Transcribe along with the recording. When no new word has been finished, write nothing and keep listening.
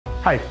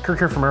Hi, Kirk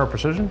here from Aero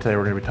Precision. Today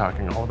we're going to be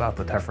talking all about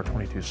the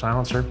Tephra-22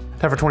 silencer.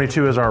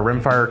 Tephra-22 is our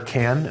rimfire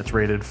can. It's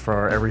rated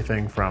for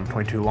everything from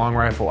 22 long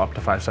rifle up to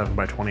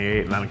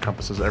 5.7x28, and that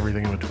encompasses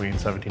everything in between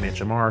 17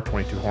 HMR,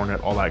 22 Hornet,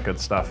 all that good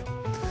stuff.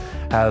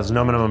 Has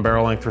no minimum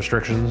barrel length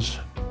restrictions.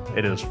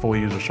 It is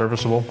fully user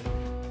serviceable.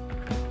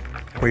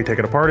 Where you take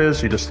it apart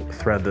is you just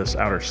thread this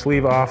outer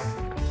sleeve off,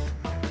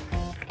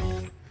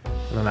 and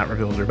then that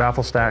reveals your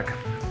baffle stack.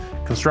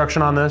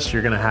 Construction on this,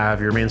 you're going to have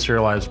your main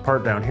serialized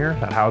part down here.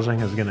 That housing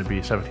is going to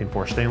be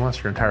 17.4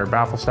 stainless. Your entire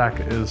baffle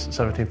stack is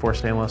 17.4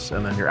 stainless,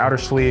 and then your outer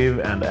sleeve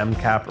and end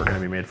cap are going to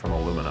be made from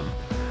aluminum.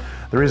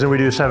 The reason we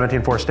do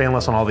 17.4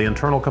 stainless on all the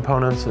internal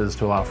components is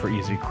to allow for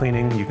easy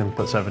cleaning. You can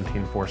put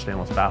 17.4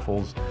 stainless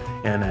baffles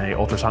in an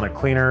ultrasonic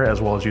cleaner, as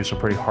well as use some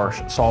pretty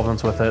harsh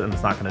solvents with it, and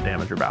it's not going to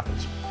damage your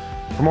baffles.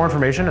 For more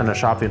information and to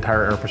shop the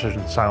entire Aero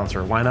Precision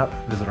silencer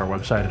lineup, visit our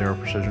website at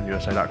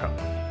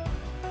aeroprecisionusa.com.